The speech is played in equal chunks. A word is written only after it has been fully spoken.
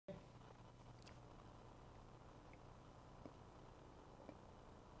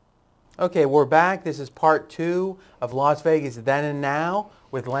Okay, we're back. This is part 2 of Las Vegas Then and Now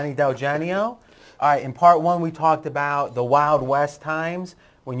with Lenny Del Genio. All right, in part 1 we talked about the Wild West times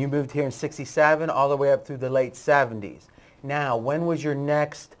when you moved here in 67 all the way up through the late 70s. Now, when was your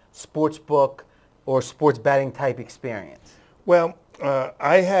next sports book or sports betting type experience? Well,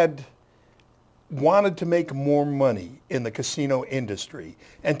 I had wanted to make more money in the casino industry.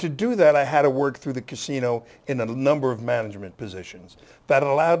 And to do that, I had to work through the casino in a number of management positions. That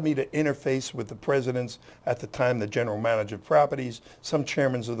allowed me to interface with the presidents, at the time the general manager of properties, some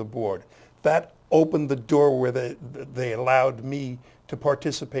chairmen of the board. That opened the door where they allowed me to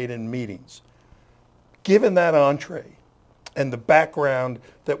participate in meetings. Given that entree and the background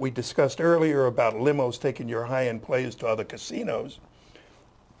that we discussed earlier about limos taking your high-end players to other casinos,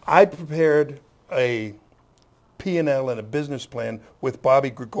 I prepared a P&L and a business plan with Bobby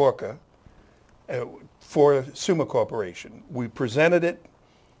Grogorka for Suma Corporation. We presented it.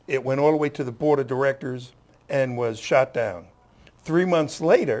 It went all the way to the board of directors and was shot down. 3 months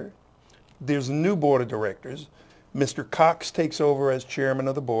later, there's a new board of directors. Mr. Cox takes over as chairman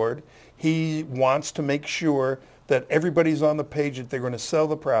of the board. He wants to make sure that everybody's on the page that they're going to sell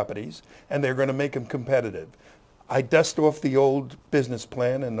the properties and they're going to make them competitive. I dust off the old business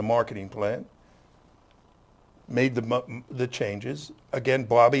plan and the marketing plan, made the changes. Again,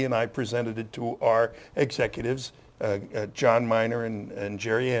 Bobby and I presented it to our executives, John Miner and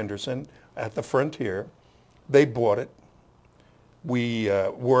Jerry Anderson at the Frontier. They bought it. We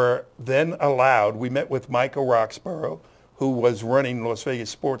were then allowed, we met with Michael Roxborough, who was running Las Vegas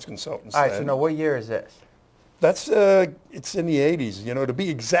Sports Consultants. All right, so now what year is this? That's it's in the 80s. You know, to be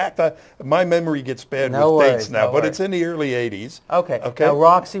exact, my memory gets bad with dates now, but it's in the early 80s. Okay. Now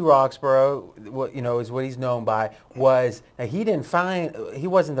Roxy Roxborough, is what he's known by. Now he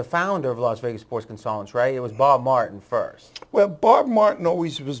wasn't the founder of Las Vegas Sports Consultants, right? It was Bob Martin first. Well, Bob Martin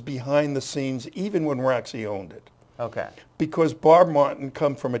always was behind the scenes, even when Roxy owned it. Okay. Because Bob Martin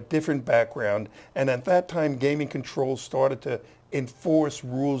come from a different background, and at that time, gaming control started to enforce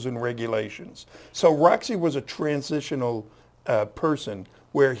rules and regulations. So Roxy was a transitional person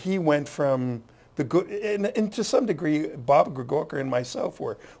where he went from the good, and to some degree, Bob Grogorka and myself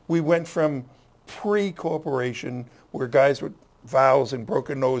we went from pre-corporation where guys with valves and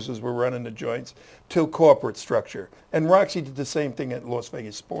broken noses were running the joints to corporate structure. And Roxy did the same thing at Las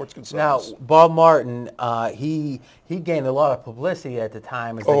Vegas Sports Consultants. Now, Bob Martin, he gained a lot of publicity at the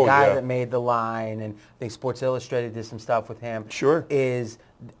time as the guy that made the line, and I think Sports Illustrated did some stuff with him. Sure.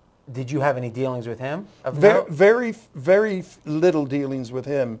 Did you have any dealings with him? Very, very little dealings with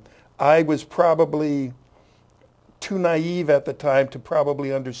him. I was probably too naive at the time to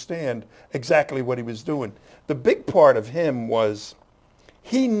probably understand exactly what he was doing. The big part of him was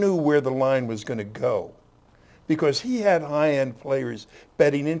he knew where the line was going to go because he had high-end players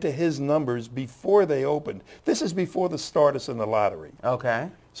betting into his numbers before they opened. This is before the Stardust and the lottery. Okay.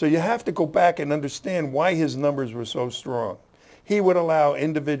 So you have to go back and understand why his numbers were so strong. He would allow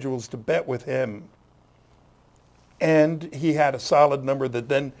individuals to bet with him, and he had a solid number that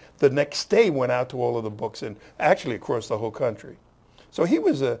then the next day went out to all of the books and actually across the whole country. So he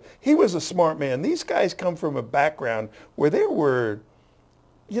was a smart man. These guys come from a background where there were,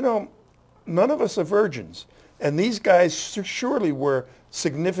 none of us are virgins. And these guys surely were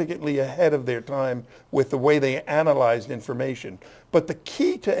significantly ahead of their time with the way they analyzed information. But the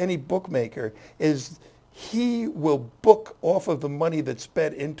key to any bookmaker is he will book off of the money that's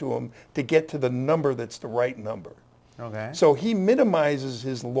bet into him to get to the number that's the right number. Okay. So he minimizes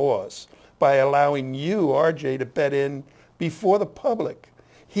his loss by allowing you, RJ, to bet in before the public.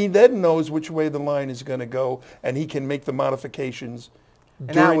 He then knows which way the line is going to go, and he can make the modifications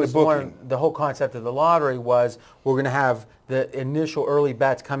during the booking. The whole concept of the lottery was we're going to have the initial early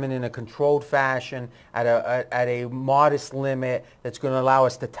bets come in a controlled fashion at a modest limit that's going to allow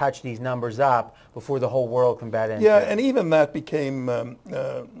us to touch these numbers up before the whole world can bet into it. Yeah, and even that became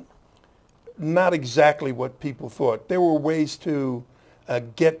not exactly what people thought. There were ways to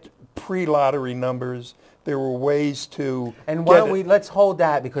get pre-lottery numbers. There were ways to and why don't let's hold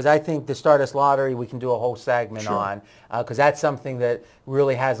that, because I think the Stardust Lottery we can do a whole segment on, because that's something that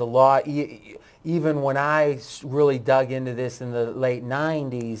really has a lot. Even when I really dug into this in the late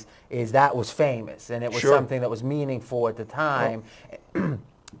 90s, that was famous, and it was something that was meaningful at the time.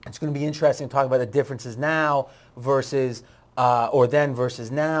 It's going to be interesting to talk about the differences now versus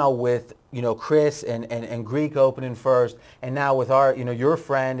versus now with Chris and Greek opening first, and now with our your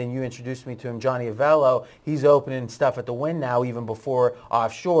friend, and you introduced me to him, Johnny Avello. He's opening stuff at the Wynn now, even before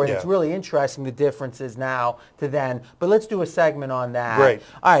offshore, and it's really interesting the differences now to then. But let's do a segment on that. Great.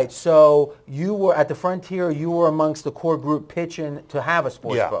 All right. So you were at the Frontier. You were amongst the core group pitching to have a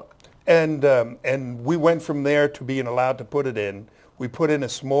sports book. And we went from there to being allowed to put it in. We put in a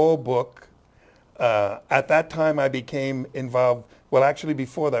small book. At that time, I became involved, well, actually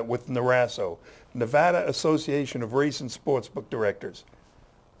before that, with NARASO, Nevada Association of Race and Sportsbook Directors.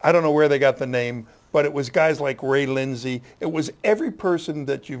 I don't know where they got the name, but it was guys like Ray Lindsay. It was every person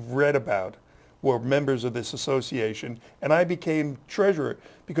that you've read about were members of this association. And I became treasurer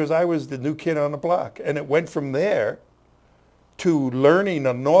because I was the new kid on the block. And it went from there to learning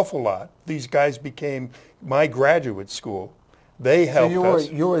an awful lot. These guys became my graduate school. They helped us.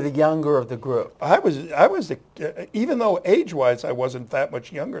 So you were the younger of the group. I was even though age-wise I wasn't that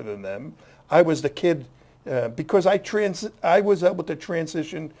much younger than them, I was the kid because I was able to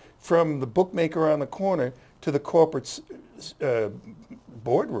transition from the bookmaker on the corner to the corporate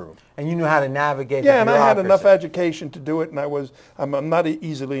boardroom. And you knew how to navigate Yeah, the and I had bureaucracy. enough education to do it, and I'm not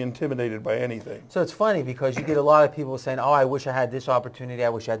easily intimidated by anything. So it's funny because you get a lot of people saying, oh, I wish I had this opportunity, I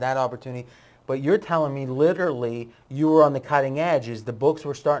wish I had that opportunity. But you're telling me literally you were on the cutting edge as the books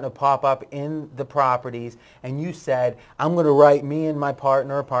were starting to pop up in the properties, and you said, I'm going to write, me and my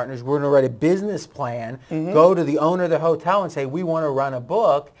partners, we're going to write a business plan, go to the owner of the hotel and say, we want to run a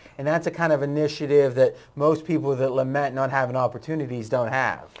book. And that's a kind of initiative that most people that lament not having opportunities don't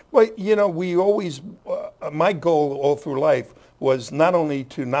have. Well, you know, we always, my goal all through life was not only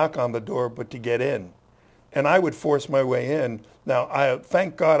to knock on the door, but to get in. And I would force my way in. Now,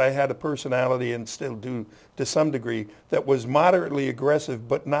 thank God I had a personality, and still do to some degree, that was moderately aggressive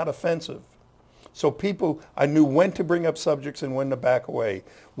but not offensive. So I knew when to bring up subjects and when to back away.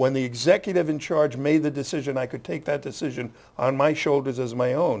 When the executive in charge made the decision, I could take that decision on my shoulders as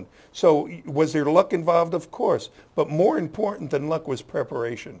my own. So was there luck involved? Of course. But more important than luck was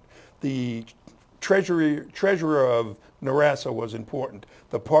preparation. The treasurer of NARASO was important.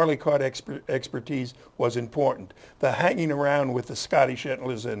 The parlay card expertise was important. The hanging around with the Scotty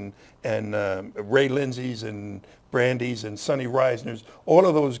Shettlers and Ray Lindsays and Brandys and Sonny Reisners, all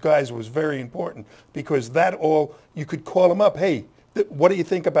of those guys was very important because you could call them up, hey, what do you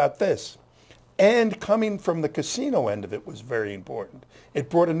think about this? And coming from the casino end of it was very important. It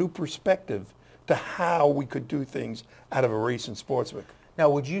brought a new perspective to how we could do things out of a race and sportsbook. Now,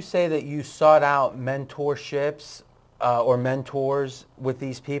 would you say that you sought out mentorships or mentors with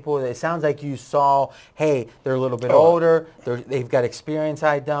these people? It sounds like you saw, hey, they're a little bit older, they've got experience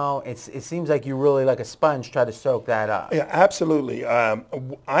I don't. It seems like you really, like a sponge, try to soak that up. Yeah, absolutely.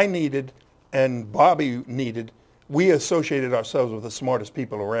 I needed, and Bobby needed, we associated ourselves with the smartest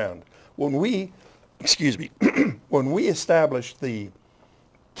people around. When we established the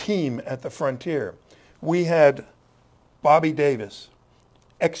team at the Frontier, we had Bobby Davis,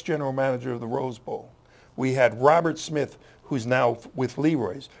 ex-general manager of the Rose Bowl. We had Robert Smith, who's now with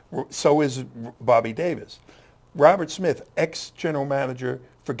Leroy's. So is Bobby Davis. Robert Smith, ex-general manager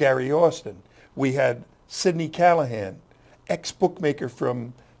for Gary Austin. We had Sidney Callahan, ex-bookmaker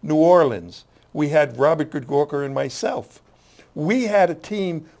from New Orleans. We had Robert Grogorka and myself. We had a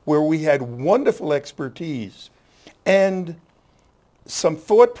team where we had wonderful expertise and some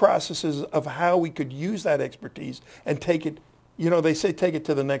thought processes of how we could use that expertise and take it. You know, they say take it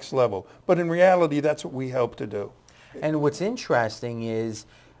to the next level. But in reality, that's what we help to do. And what's interesting is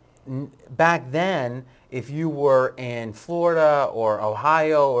back then, if you were in Florida or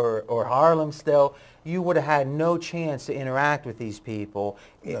Ohio or Harlem still, you would have had no chance to interact with these people,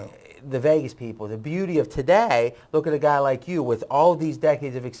 no. The Vegas people. The beauty of today, look at a guy like you with all these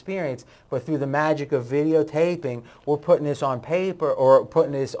decades of experience, but through the magic of videotaping, we're putting this on paper or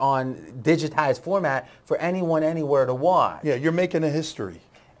putting this on digitized format for anyone anywhere to watch. Yeah, you're making a history.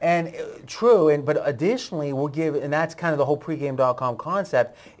 And true, but additionally, we'll give, and that's kind of the whole pregame.com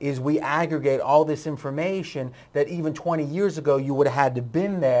concept, is we aggregate all this information that even 20 years ago you would have had to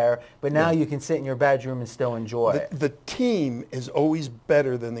been there, but now you can sit in your bedroom and still enjoy it. The team is always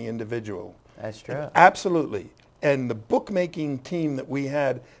better than the individual. That's true. Absolutely. And the bookmaking team that we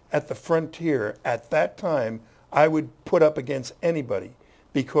had at the Frontier at that time, I would put up against anybody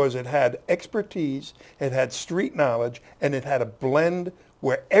because it had expertise, it had street knowledge, and it had a blend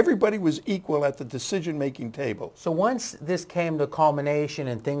where everybody was equal at the decision-making table. So once this came to culmination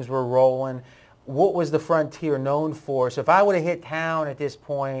and things were rolling, what was the Frontier known for? So if I would have hit town at this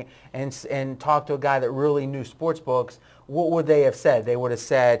point and talked to a guy that really knew sports books, what would they have said? They would have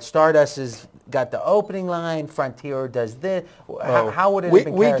said, Stardust has got the opening line, Frontier does this. How would it have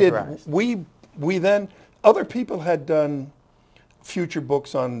been characterized? We then, other people had done future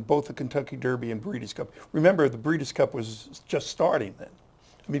books on both the Kentucky Derby and Breeders' Cup. Remember, the Breeders' Cup was just starting then.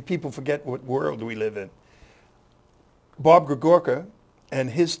 I mean, people forget what world we live in. Bob Grogorka and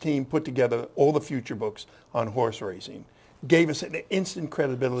his team put together all the future books on horse racing. gave us an instant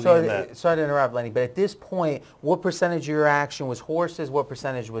credibility in that. Sorry to interrupt, Lenny, but at this point, what percentage of your action was horses? What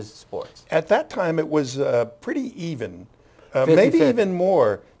percentage was sports? At that time, it was pretty even. 50-50. Maybe even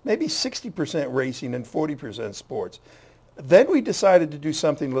more. Maybe 60% racing and 40% sports. Then we decided to do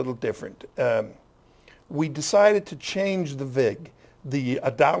something a little different. We decided to change the vig, the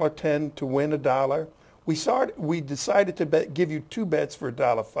 $1.10 to win $1. We decided to give you 2 bets for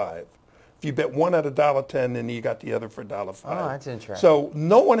 $1.05. If you bet one at $1.10, then you got the other for $1.05. Oh, that's interesting. So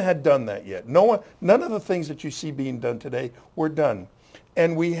no one had done that yet. None of the things that you see being done today were done.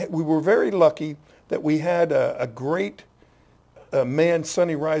 And we were very lucky that we had a great man,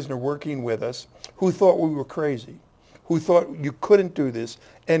 Sonny Reisner, working with us, who thought we were crazy, who thought you couldn't do this,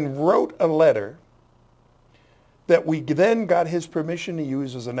 and wrote a letter that we then got his permission to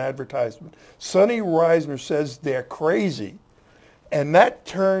use as an advertisement. Sonny Reisner says they're crazy. And that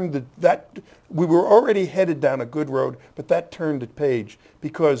turned we were already headed down a good road, but that turned the page,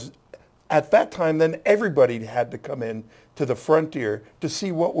 because at that time, then everybody had to come in to the frontier to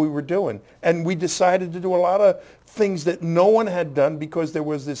see what we were doing. And we decided to do a lot of things that no one had done, because there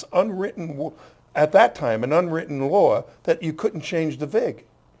was this at that time, an unwritten law that you couldn't change the vig.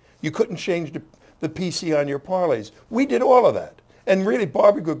 You couldn't change the PC on your parlays. We did all of that. And really,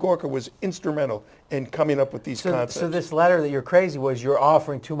 Bob Grogorka was instrumental in coming up with these concepts. So this letter that you're crazy was you're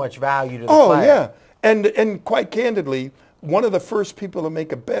offering too much value to the player. player. Yeah. And quite candidly, one of the first people to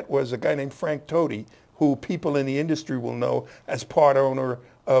make a bet was a guy named Frank Toti, who people in the industry will know as part owner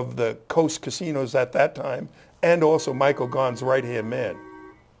of the Coast Casinos at that time, and also Michael Gaughan's right-hand man.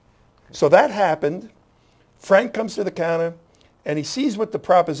 So that happened. Frank comes to the counter, and he sees what the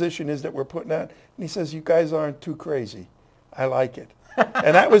proposition is that we're putting out, and he says, "You guys aren't too crazy. I like it."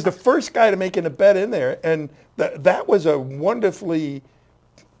 And that was the first guy to making a bet in there. And that was a wonderfully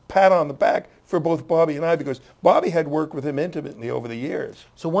pat on the back for both Bobby and I, because Bobby had worked with him intimately over the years.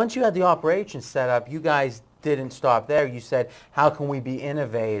 So once you had the operation set up, you guys didn't stop there. You said, how can we be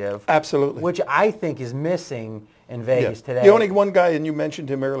innovative? Absolutely. Which I think is missing in Vegas today. The only one guy, and you mentioned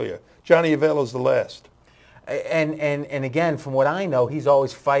him earlier, Johnny Avello's the last. And again, from what I know, he's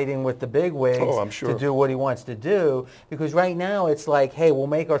always fighting with the big wigs to do what he wants to do. Because right now it's like, hey, we'll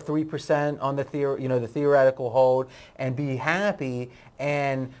make our 3% on the theoretical hold and be happy.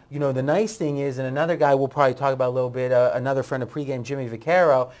 And the nice thing is, and another guy we'll probably talk about a little bit, another friend of pregame, Jimmy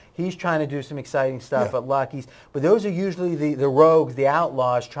Vaccaro, he's trying to do some exciting stuff at Lucky's. But those are usually the rogues, the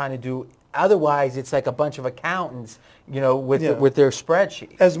outlaws trying to do. Otherwise, it's like a bunch of accountants, with their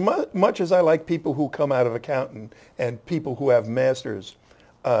spreadsheet. As much as I like people who come out of accounting and people who have masters,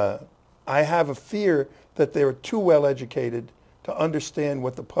 I have a fear that they're too well educated to understand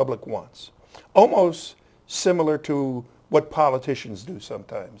what the public wants. Almost similar to what politicians do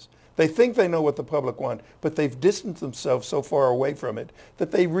sometimes. They think they know what the public want, but they've distanced themselves so far away from it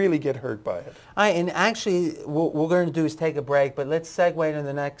that they really get hurt by it. And actually, what we're going to do is take a break, but let's segue into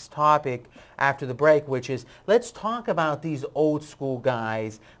the next topic after the break, which is let's talk about these old school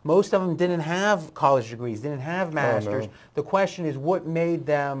guys. Most of them didn't have college degrees, didn't have masters. No. The question is, what made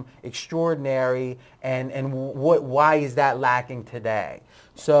them extraordinary, and why is that lacking today?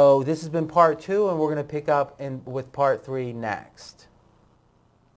 So this has been part 2, and we're going to pick up with part 3 next.